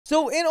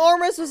So in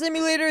Arm Wrestle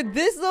Simulator,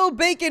 this little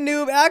bacon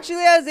noob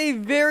actually has a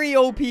very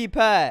OP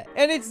pet.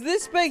 And it's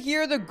this pet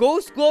here, the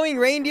Ghost Glowing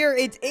Reindeer.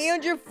 It's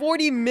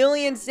 840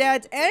 million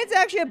stats, and it's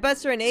actually a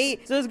best friend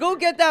 8. So let's go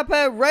get that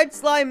pet. Red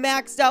Slime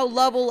maxed out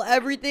level,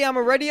 everything. I'm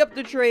already up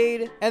the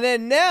trade. And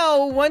then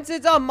now, once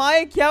it's on my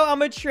account, I'm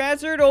going to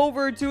transfer it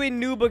over to a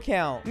noob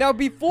account. Now,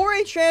 before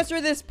I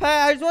transfer this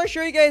pet, I just want to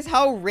show you guys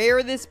how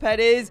rare this pet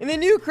is. In the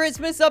new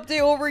Christmas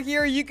update over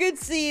here, you can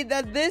see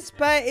that this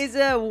pet is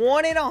a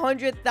 1 in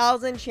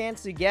 100,000 chance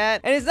to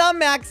get. And it's not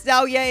maxed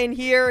out yet in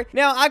here.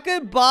 Now, I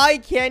could buy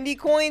candy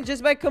coins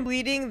just by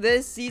completing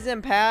this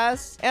season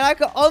pass. And I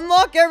could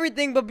unlock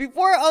everything. But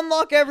before I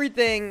unlock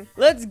everything,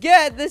 let's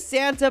get the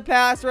Santa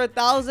pass for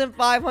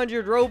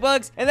 1,500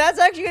 Robux. And that's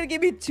actually going to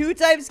give me 2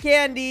 times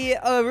candy,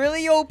 a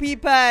really OP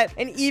pet,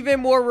 and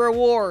even more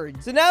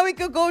rewards. So now we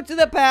could go to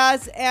the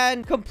pass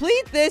and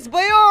complete this,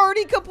 but it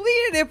already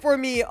completed it for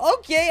me.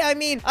 Okay, I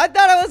mean, I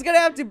thought I was gonna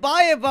have to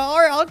buy it, but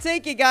alright, I'll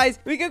take it, guys.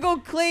 We could go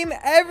claim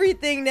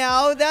everything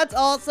now. That's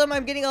awesome.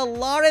 I'm getting a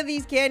lot of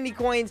these candy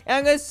coins, and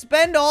I'm gonna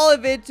spend all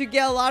of it to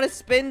get a lot of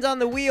spins on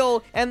the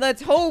wheel, and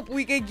let's hope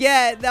we could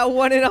get that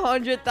 1 in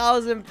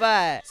 100,000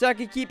 pet, so I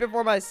can keep it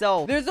for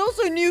myself. There's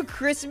also new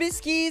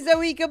Christmas keys that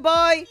we could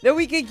buy, that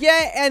we could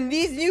get, and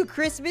these new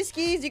Christmas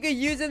keys you could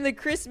use in the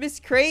Christmas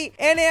crate,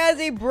 and it has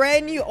a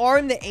brand new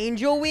arm, the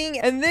Angel Wing,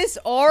 and this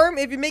arm,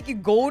 if you make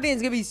it golden,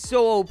 it's gonna be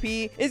so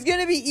OP. It's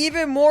gonna be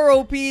even more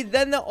OP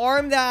than the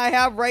arm that I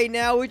have right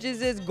now, which is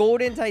this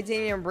golden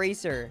titanium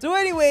bracer. So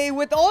anyway,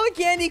 with all the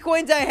candy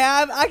coins I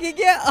have, I can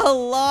get a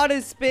lot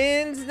of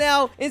spins.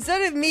 Now,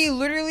 instead of me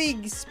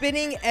literally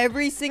spinning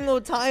every single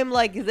time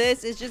like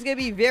this, it's just gonna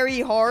be very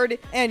hard.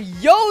 And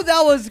yo,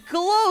 that was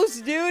close,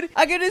 dude.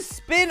 I can just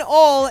spin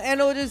all, and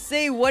it'll just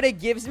say what it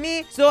gives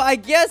me. So I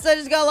guess I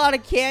just got a lot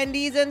of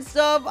candies and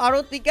stuff. I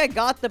don't think I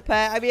got the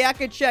pet. I mean, I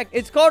could check.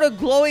 It's called a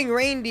glowing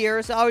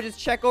reindeer, so I would just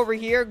check over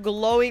here.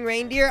 Glowing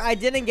reindeer. I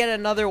didn't get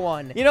another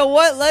one. You know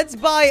what? Let's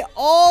buy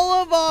all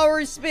of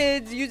our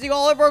spins using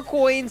all of our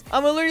coins.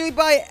 I'm gonna literally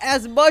buy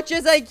as much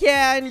as I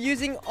can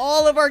using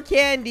all of our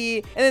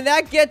candy, and then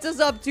that gets us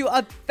up to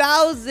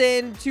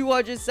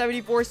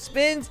 1,274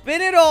 spins.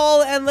 Spin it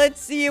all, and let's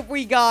see if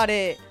we got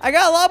it. I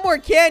got a lot more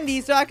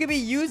candy, so I could be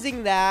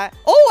using that.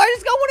 Oh, I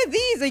just got one of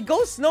these. A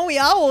Ghost Snowy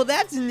Owl.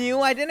 That's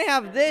new. I didn't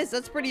have this.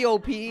 That's pretty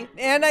OP.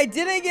 And I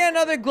didn't get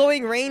another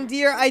glowing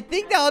reindeer. I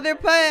think the other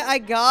pet I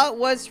got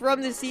was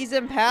from the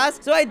season pass.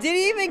 So I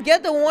didn't even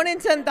get the 1 in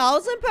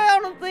 10,000 pet, I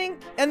don't think.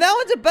 And that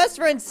one's a best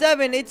friend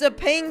 7. It's a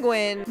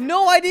penguin.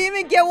 No, I didn't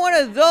even get one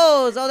of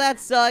those. Oh, that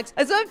sucks.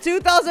 I still have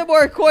 2,000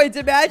 more coins.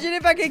 Imagine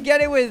if I could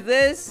get it with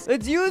this.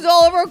 Let's use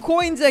all of our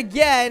coins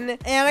again.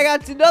 And I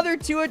got another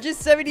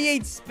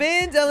 278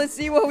 spins. And let's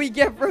see what we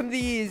get from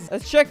these.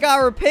 Let's check out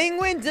our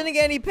penguin. Didn't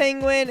get any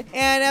penguin.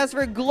 And as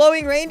for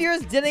glowing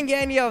reindeers, didn't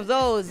get any of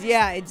those.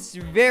 Yeah, it's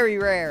very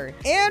rare.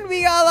 And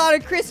we got a lot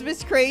of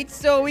Christmas crates,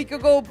 so we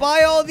could go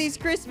buy all these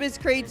Christmas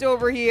crates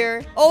over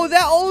here. Oh,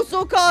 that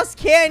also costs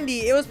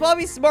candy. It was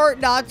probably smart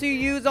not to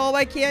use all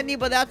my candy,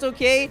 but that's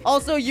okay.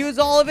 Also, use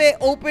all of it,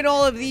 open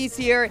all of these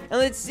here, and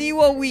let's see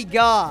what we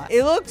got.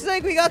 It looks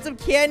like we got some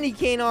candy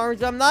cane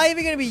arms. I'm not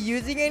even going to be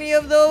using any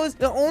of those.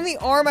 The only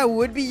arm I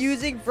would be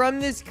using from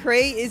this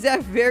crate is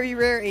that very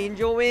rare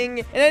Angel Wing.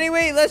 And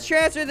anyway, let's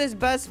transfer this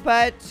best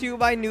pet to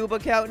my noob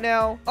account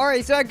now.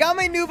 Alright, so I got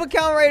my noob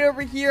account right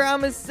over here.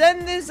 I'm going to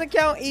send this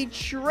account a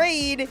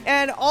trade,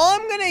 and all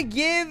I'm going to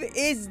give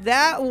is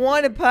that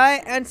one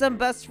pet and some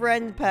best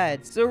friend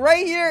pets. So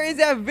right here is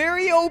that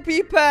very OP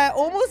pet,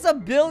 almost 1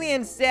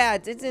 billion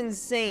stats. It's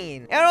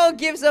insane. And I'll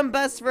give some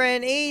best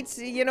friend 8s.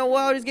 You know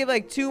what? I'll just give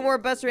like 2 more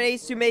best friend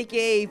 8s to make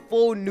a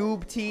full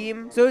noob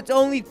team. So it's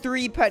only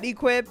 3 pet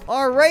equip.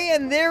 Alright,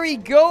 and there we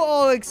go.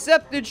 I'll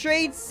accept the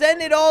trade,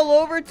 send it all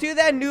over to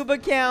that noob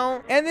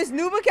account. And this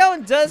noob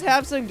account does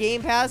have some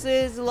game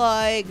passes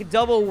like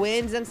double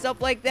wins and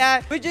stuff like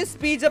that, which just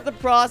speeds up the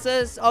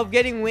process of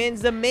getting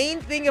wins. The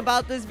main thing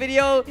about this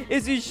video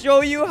is to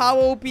show you how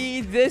OP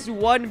this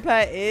one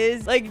pet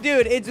is. Like,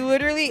 dude, it's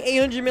literally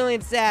 800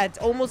 million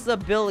stats, almost 1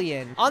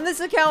 billion. On this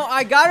account,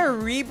 I got a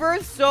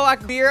rebirth, so I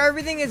clear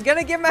everything. Is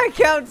gonna get my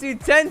account to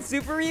 10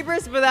 super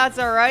rebirths, but that's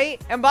all right.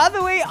 And by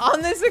the way,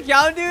 on this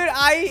account, dude,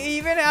 I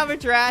even have a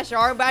trash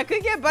arm, but I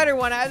could get a better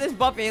one. I have this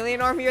buff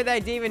alien arm here that I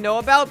didn't even know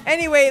about.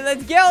 Anyway,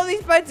 let's get all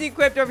these pets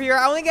equipped over here.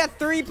 I only got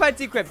 3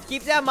 pets equipped.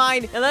 Keep that in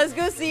mind, and let's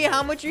go see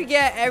how much we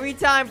get every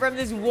time from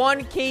this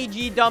 1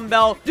 kg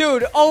dumbbell.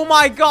 Dude, oh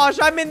my gosh,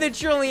 I'm in the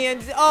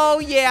trillions. Oh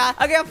yeah,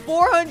 I got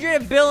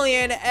 400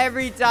 billion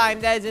every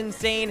time. That is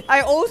insane.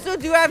 I also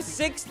do have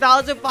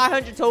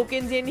 6,500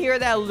 tokens in here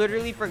that I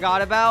literally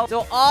forgot about.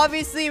 So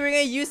obviously we're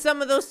gonna use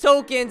some of those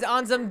tokens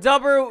on some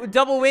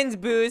double wins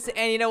boost,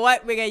 and you know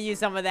what, we're gonna use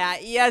some of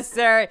that. Yes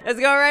sir. Let's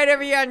go right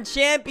over here on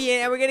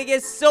champion, and we're gonna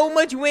get so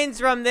much wins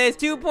from this.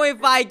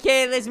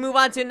 2.5k. Let's move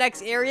on to the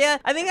next area.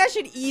 I think I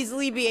should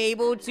easily be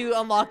able to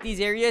unlock these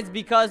areas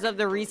because of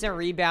the recent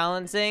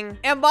rebalancing.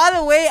 And by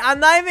the way, I'm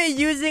not even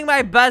using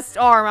my best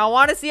arm. I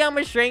want to see how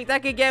much strength I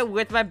could get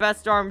with my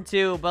best arm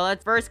too, but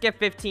let's first get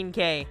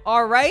 15k.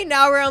 All right,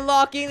 now we're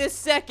unlocking the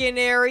second second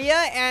area,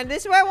 and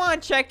this is where I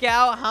want to check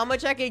out how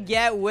much I could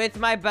get with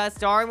my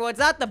best arm. Well, it's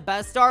not the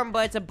best arm,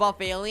 but it's a buff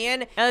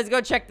alien. And let's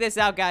go check this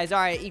out, guys. All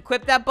right,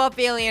 equip that buff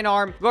alien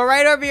arm. Go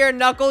right over here,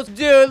 Knuckles.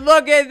 Dude,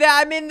 look at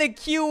that. I'm in the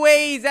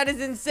QAs. That is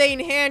insane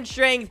hand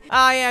strength.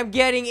 I am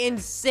getting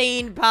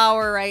insane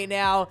power right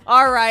now.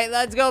 All right,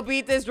 let's go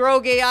beat this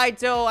rogue AI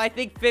till I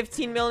think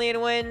 15 million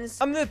wins.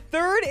 I'm in the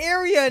third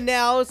area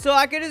now, so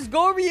I can just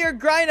go over here,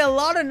 grind a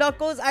lot of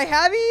Knuckles. I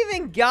haven't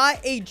even got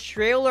a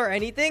trail or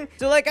anything,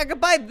 so like I could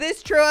buy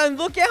this trail, and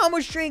look at how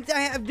much strength I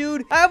have,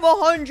 dude. I have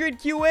 100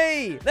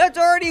 QA. That's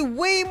already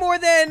way more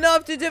than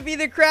enough to defeat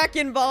the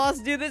Kraken boss,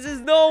 dude. This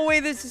is no way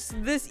this is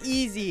this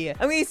easy.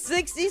 I mean,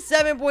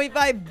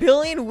 67.5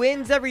 billion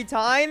wins every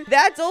time.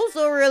 That's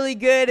also really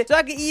good, so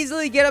I could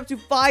easily get up to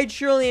 5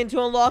 trillion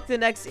to unlock the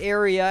next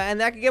area, and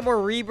that could get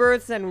more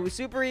rebirths and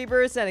super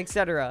rebirths and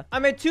etc.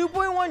 I'm at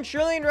 2.1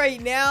 trillion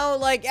right now.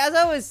 Like, as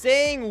I was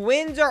saying,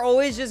 wins are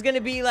always just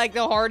gonna be like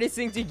the hardest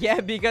thing to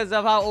get because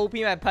of how OP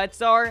my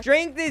pets are.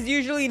 Strength is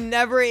usually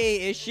never a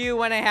issue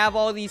when I have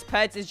all these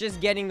pets. It's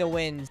just getting the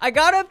wins. I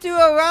got up to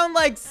around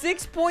like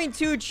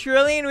 6.2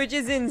 trillion, which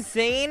is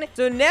insane.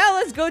 So now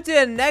let's go to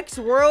the next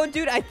world,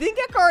 dude. I think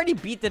I can already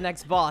beat the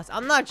next boss.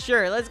 I'm not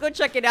sure. Let's go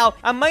check it out.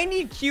 I might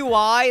need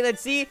QI.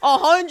 Let's see.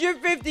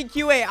 150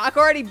 QA. I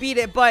can already beat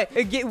it, but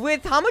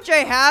with how much I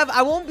have,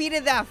 I won't beat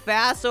it that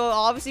fast. So it'll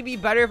obviously be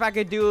better if I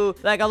could do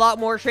like a lot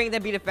more strength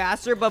and beat it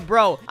faster. But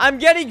bro, I'm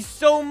getting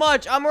so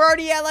much. I'm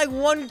already at like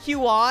 1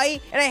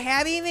 QI, and I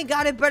haven't even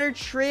got a better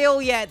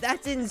trail yet.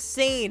 That's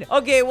insane.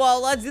 Okay,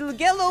 well, let's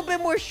get a little bit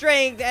more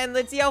strength, and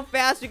let's see how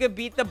fast we could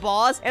beat the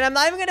boss. And I'm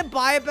not even gonna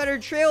buy a better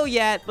trail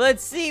yet. But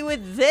let's see.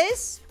 With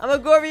this, I'm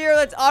gonna go over here.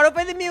 Let's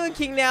auto-play the Mewing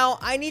King now.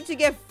 I need to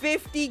get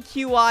 50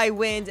 QI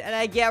wins, and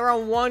I get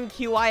around 1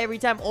 QI every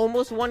time.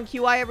 Almost 1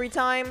 QI every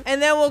time.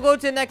 And then we'll go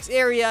to the next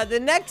area. The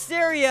next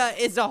area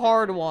is a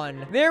hard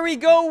one. There we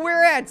go.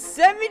 We're at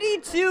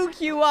 72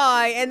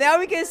 QI, and now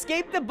we can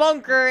escape the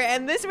bunker,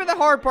 and this is where the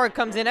hard part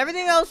comes in.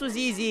 Everything else was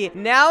easy.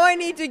 Now I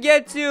need to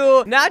get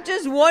to not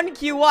just 1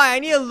 QI. I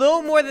need a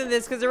little more than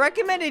this, because the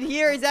recommended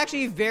here is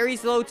actually very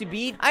slow to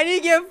beat. I need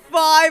to get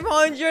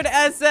 500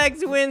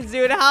 SX wins,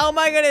 dude. How am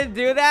I gonna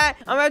do that?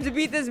 I'm gonna have to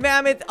beat this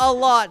mammoth a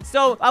lot.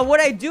 So what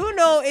I do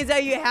know is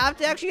that you have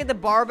to actually get the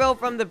barbell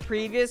from the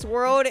previous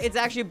world. It's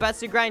actually best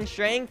to grind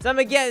strength. So I'm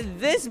gonna get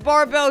this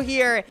barbell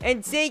here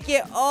and take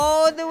it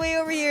all the way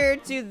over here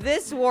to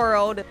this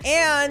world,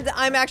 and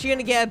I'm actually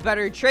gonna get a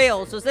better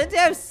trail. So since I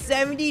have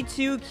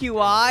 72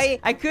 QI,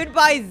 I could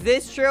buy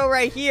this trail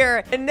right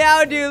here. And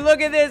now, dude,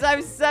 look at this. I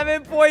have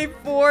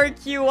 7.4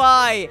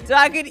 QI. So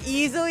I could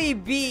easily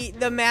beat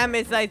the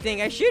mammoths, I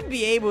think. I should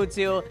be able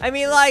to. I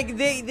mean, like,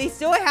 they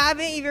still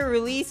haven't even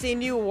released a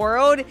new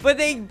world, but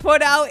they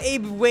put out a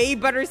way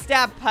better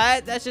stat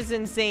pet. That's just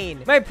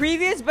insane. My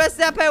previous best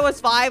stat pet was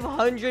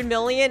 500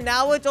 million.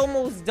 Now it's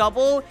almost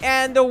double,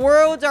 and the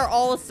worlds are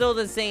all still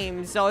the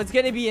same. So it's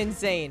gonna be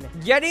insane.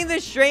 Getting the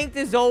strength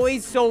is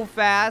always so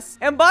fast.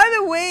 And by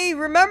the way,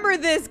 remember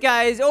this,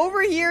 guys.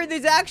 Over here,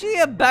 there's actually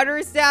a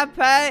better stat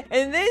pet,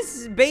 and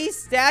this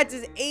base stats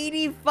is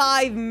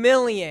 85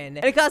 million.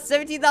 And it costs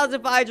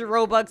 17,500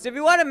 Robux. So if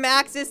you want to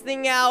max this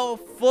thing out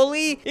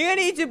fully, you're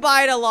gonna need to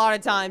buy it a lot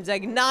of times,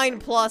 like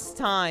 9+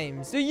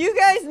 times. So you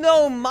guys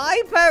know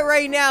my pet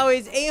right now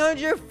is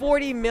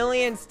 840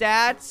 million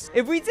stats.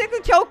 If we take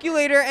a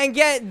calculator and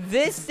get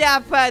this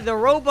stat pet, the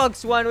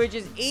Robux one, which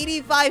is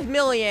 85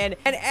 million,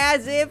 and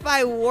as if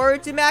I were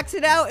to max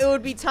it out, it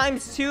would be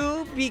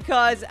 ×2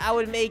 because I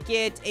would make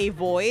it a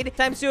void,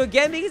 ×2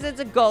 again because it's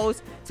a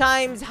ghost,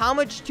 times how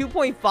much?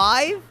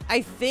 2.5?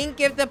 I think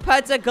if the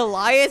pet's a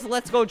Goliath,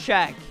 let's go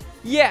check.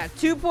 Yeah,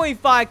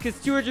 2.5 because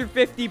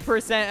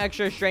 250%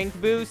 extra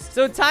strength boost.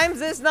 So times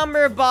this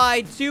number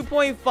by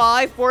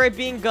 2.5 for it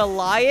being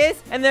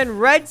Goliath. And then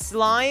red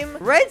slime.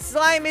 Red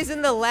slime is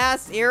in the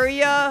last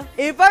area.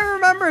 If I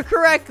remember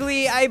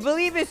correctly, I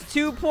believe it's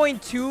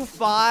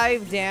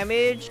 2.25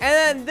 damage. And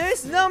then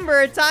this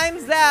number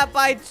times that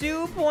by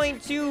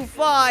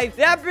 2.25.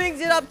 That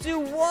brings it up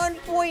to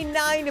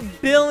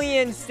 1.9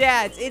 billion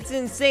stats. It's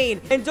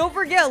insane. And don't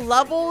forget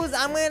levels.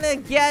 I'm gonna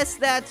guess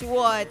that's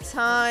what?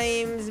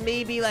 Times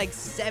maybe like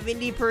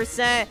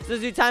 70%. So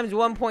do times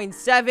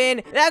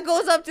 1.7. That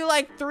goes up to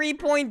like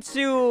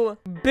 3.2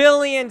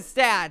 billion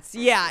stats.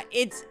 Yeah,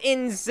 it's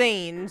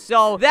insane.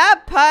 So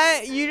that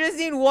pet, you just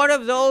need one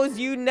of those.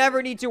 You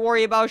never need to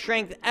worry about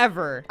strength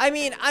ever. I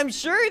mean, I'm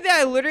sure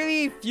that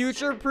literally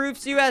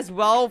future-proofs you as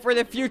well for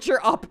the future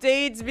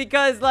updates,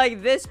 because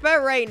like this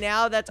pet right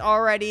now that's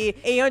already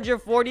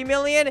 840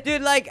 million.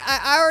 Dude, like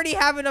I already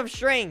have enough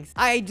strength.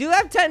 I do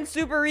have 10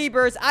 super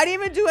rebirths. I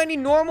didn't even do any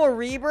normal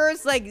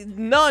rebirths, like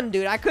none. done,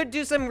 dude. I could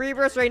do some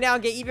rebirths right now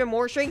and get even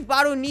more strength, but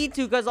I don't need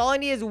to because all I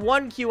need is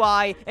 1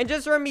 QI. And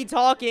just from me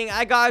talking,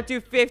 I got up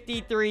to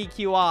 53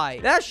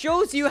 QI. That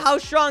shows you how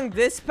strong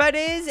this pet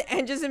is.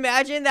 And just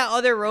imagine that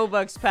other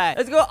Robux pet.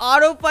 Let's go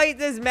auto fight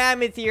this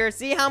mammoth here.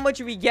 See how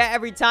much we get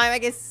every time. I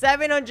get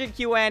 700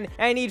 QN and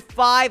I need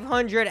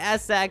 500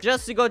 SX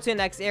just to go to the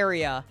next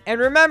area. And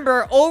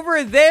remember,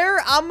 over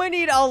there, I'm gonna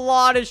need a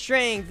lot of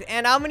strength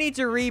and I'm gonna need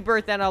to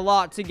rebirth and a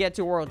lot to get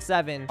to World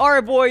 7. All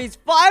right, boys,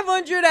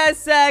 500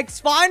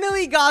 SX.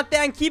 Finally got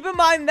that. And keep in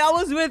mind, that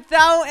was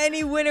without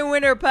any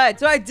winner pet.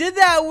 So I did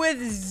that with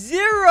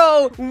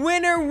 0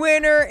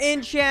 winner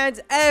enchants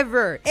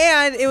ever.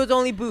 And it was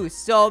only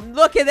boost. So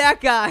look at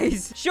that,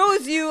 guys.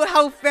 Shows you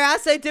how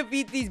fast I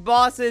defeat these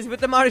bosses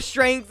with the amount of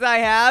strength I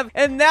have.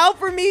 And now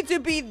for me to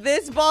beat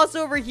this boss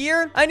over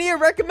here, I need a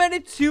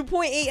recommended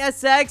 2.8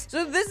 SX.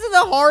 So this is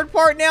the hard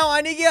part now.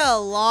 I need to get a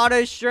lot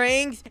of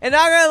strength. And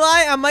not gonna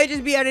lie, I might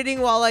just be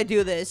editing while I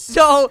do this.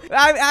 So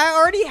I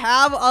already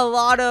have a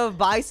lot of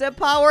bicep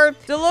power.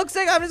 So it looks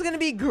like I'm just gonna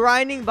be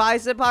grinding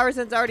bicep power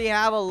since I already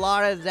have a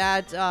lot of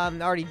that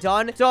already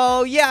done.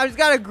 So yeah, I just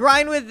gotta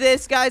grind with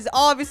this, guys.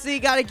 Obviously,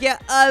 gotta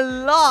get a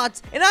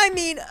lot, and I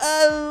mean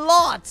a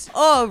lot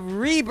of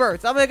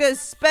rebirths. I'm gonna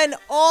spend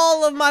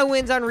all of my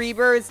wins on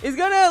rebirths. It's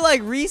gonna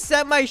like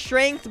reset my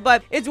strength,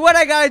 but it's what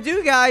I gotta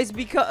do, guys,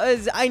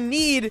 because I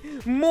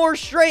need more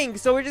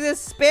strength. So we're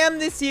just gonna spam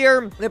this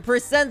here. The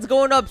percent's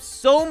going up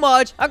so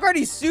much. I've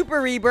already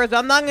super rebirth.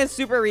 I'm not gonna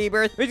super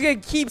rebirth. We're just gonna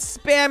keep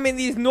spamming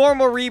these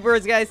normal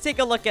rebirths, guys. Take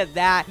a look at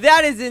that.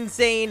 That is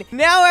insane.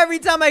 Now every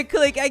time I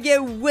click, I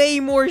get way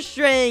more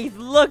strength.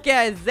 Look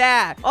at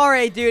that. All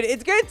right, dude.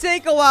 It's gonna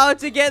take a while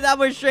to get that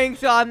much strength,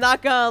 so I'm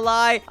not gonna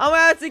lie. I'm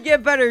gonna have to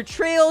get better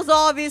trails,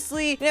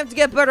 obviously. I have to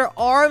get better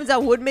arms.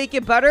 That would make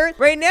it better.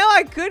 Right now,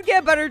 I could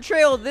get better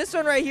trail. This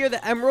one right here,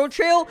 the emerald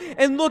trail.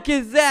 And look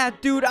at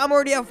that, dude. I'm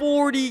already at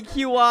 40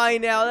 QI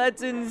now.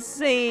 That's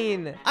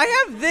insane. I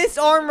have this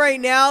arm right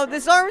now.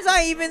 This arm's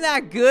not even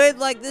that good.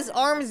 Like, this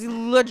arm's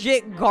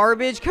legit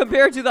garbage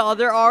compared to the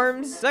other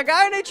arms. So I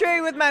got in a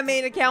trade with my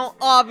main account,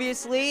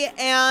 obviously.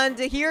 And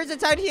here's a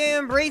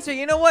titanium bracer.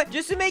 You know what?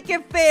 Just to make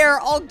it fair,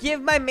 I'll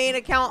give my main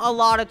account a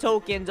lot of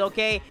tokens,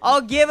 okay?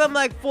 I'll give him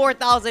like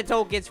 4,000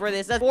 tokens for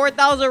this. That's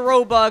 4,000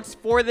 Robux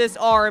for this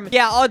arm.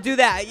 Yeah, I'll do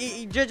that.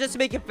 Just to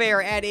make it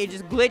fair. And it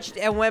just glitched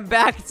and went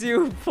back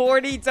to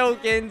 40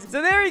 tokens.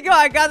 So there we go.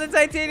 I got the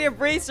titanium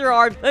bracer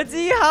arm. Let's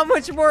see how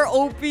much more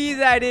OP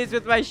that is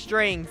with my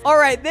strength. All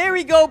right, there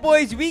we go,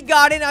 boys. We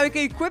got it. Now we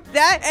can equip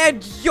that.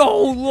 And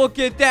yo, look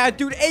at that,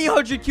 dude.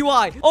 800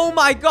 QI. Oh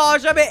my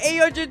gosh, I'm at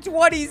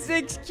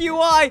 826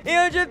 QI.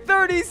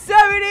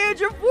 837,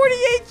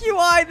 848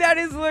 QI. That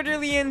is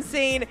literally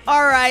insane.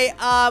 All right,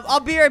 I'll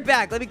be right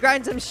back. Let me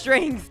grind some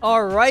strength.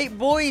 All right,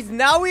 boys.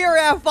 Now we are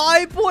at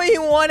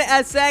 5.1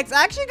 SX.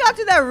 I actually got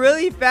to that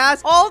really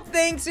fast, all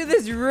thanks to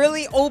this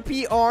really OP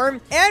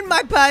arm and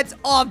my pets,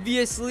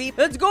 obviously.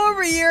 Let's go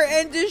over here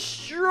and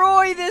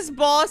destroy this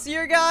boss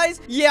here,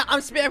 guys. Yeah, I'm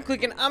spam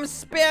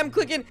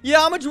clicking. Yeah,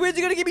 how much wins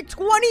are gonna give me?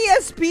 20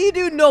 SP,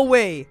 dude? No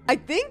way. I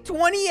think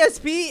 20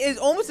 SP is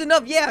almost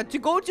enough. Yeah, to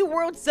go to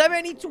World 7,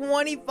 I need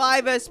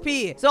 25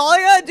 SP. So all I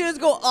gotta do is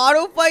go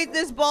auto fight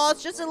this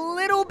boss just a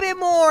little bit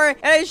more, and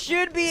I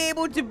should be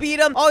able to beat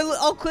him.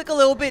 I'll click a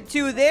little bit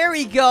too. There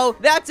we go.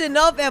 That's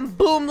enough, and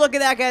boom, look at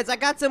that, guys. I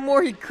got some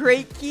more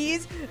crate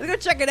keys. Let's go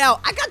check it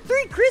out. I got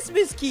 3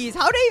 Christmas keys.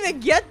 How did I even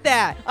get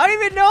that? I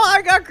don't even know how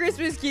I got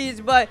Christmas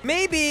keys, but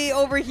maybe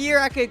over here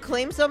I could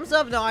claim some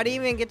stuff. No, I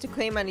didn't even get to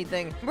claim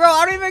anything. Bro,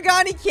 I don't even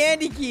got any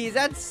candy keys.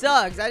 That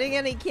sucks. I didn't get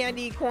any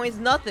candy coins,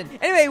 nothing.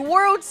 Anyway,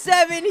 World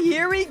 7,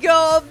 here we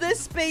go. The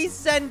Space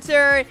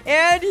Center,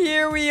 and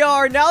here we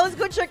are. Now let's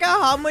go check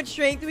out how much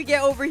strength we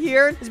get over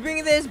here. Let's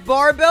bring this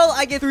barbell.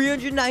 I get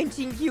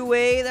 319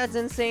 QA. That's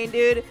insane,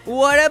 dude.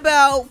 What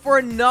about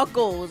for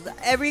Knuckles?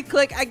 Every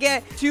click, I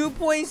get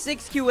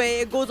 2.6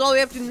 QA. It goes all the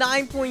way up to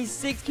 9.6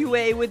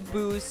 QA with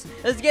boost.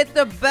 Let's get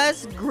the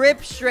best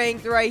grip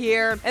strength right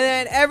here. And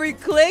then every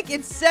click,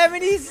 it's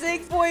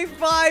 76.5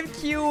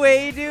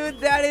 QA, dude.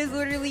 That is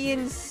literally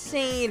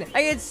insane.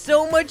 I get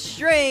so much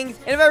strength.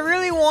 And if I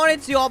really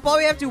wanted to, I'll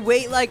probably have to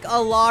wait like a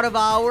lot of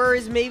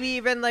hours, maybe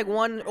even like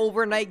one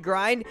overnight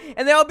grind.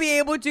 And then I'll be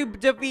able to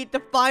defeat the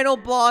final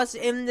boss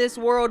in this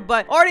world.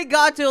 But already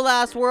got to the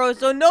last world,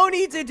 so no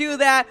need to do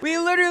that. We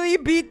literally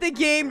beat the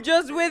game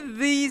just with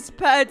these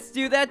pets,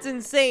 dude. That's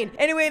insane.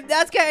 Anyway,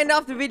 that's kind of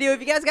enough the video. If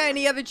you guys got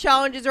any other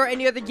challenges or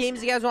any other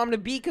games you guys want me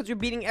to beat, because we're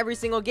beating every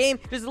single game,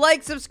 just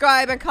like,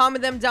 subscribe, and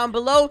comment them down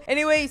below.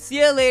 Anyway, see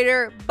you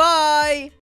later. Bye.